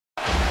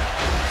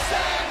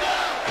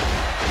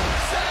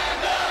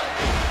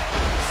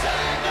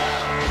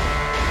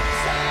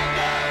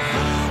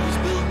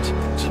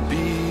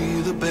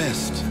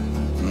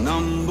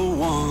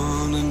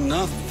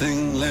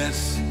nothing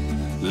less.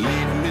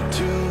 Lead me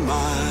to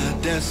my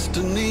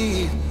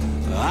destiny.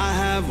 I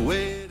have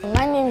waited.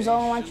 My name is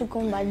LONGRICH.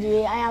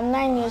 I am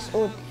 9 years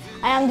old.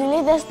 I am the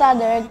latest star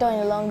director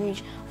in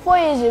LONGRICH. 4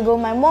 years ago,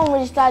 my mom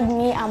registered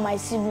me and my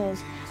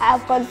siblings. I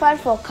have qualified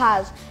for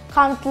cars,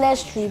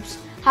 countless trips,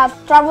 have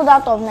traveled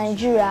out of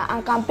Nigeria,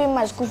 and can pay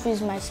my school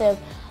fees myself.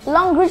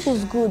 LONGRICH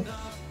is good.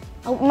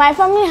 My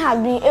family has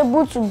been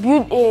able to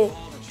build a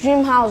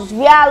dream house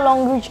via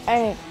LONGRICH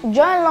earning.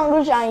 Join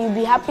LONGRICH and you'll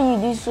be happy you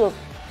did so,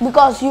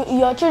 because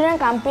your children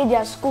can pay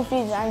their school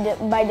fees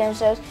by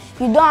themselves.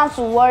 You don't have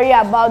to worry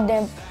about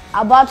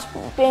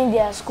paying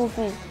their school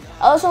fees.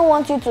 I also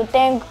want you to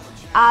thank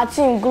our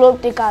team,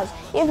 Globe Takers.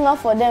 If not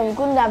for them, we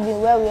couldn't have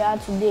been where we are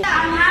today.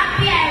 I'm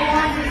happy I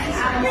won this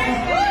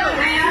award.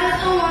 I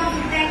also want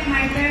to thank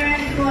my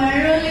parents for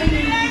enrolling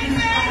me in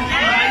this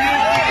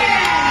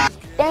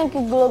school. Thank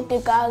you, Globe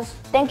Takers.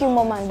 Thank you,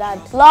 Mom and Dad.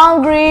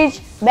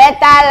 LONGRICH,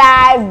 better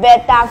life,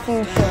 better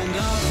future.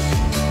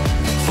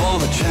 For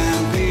the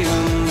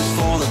champion.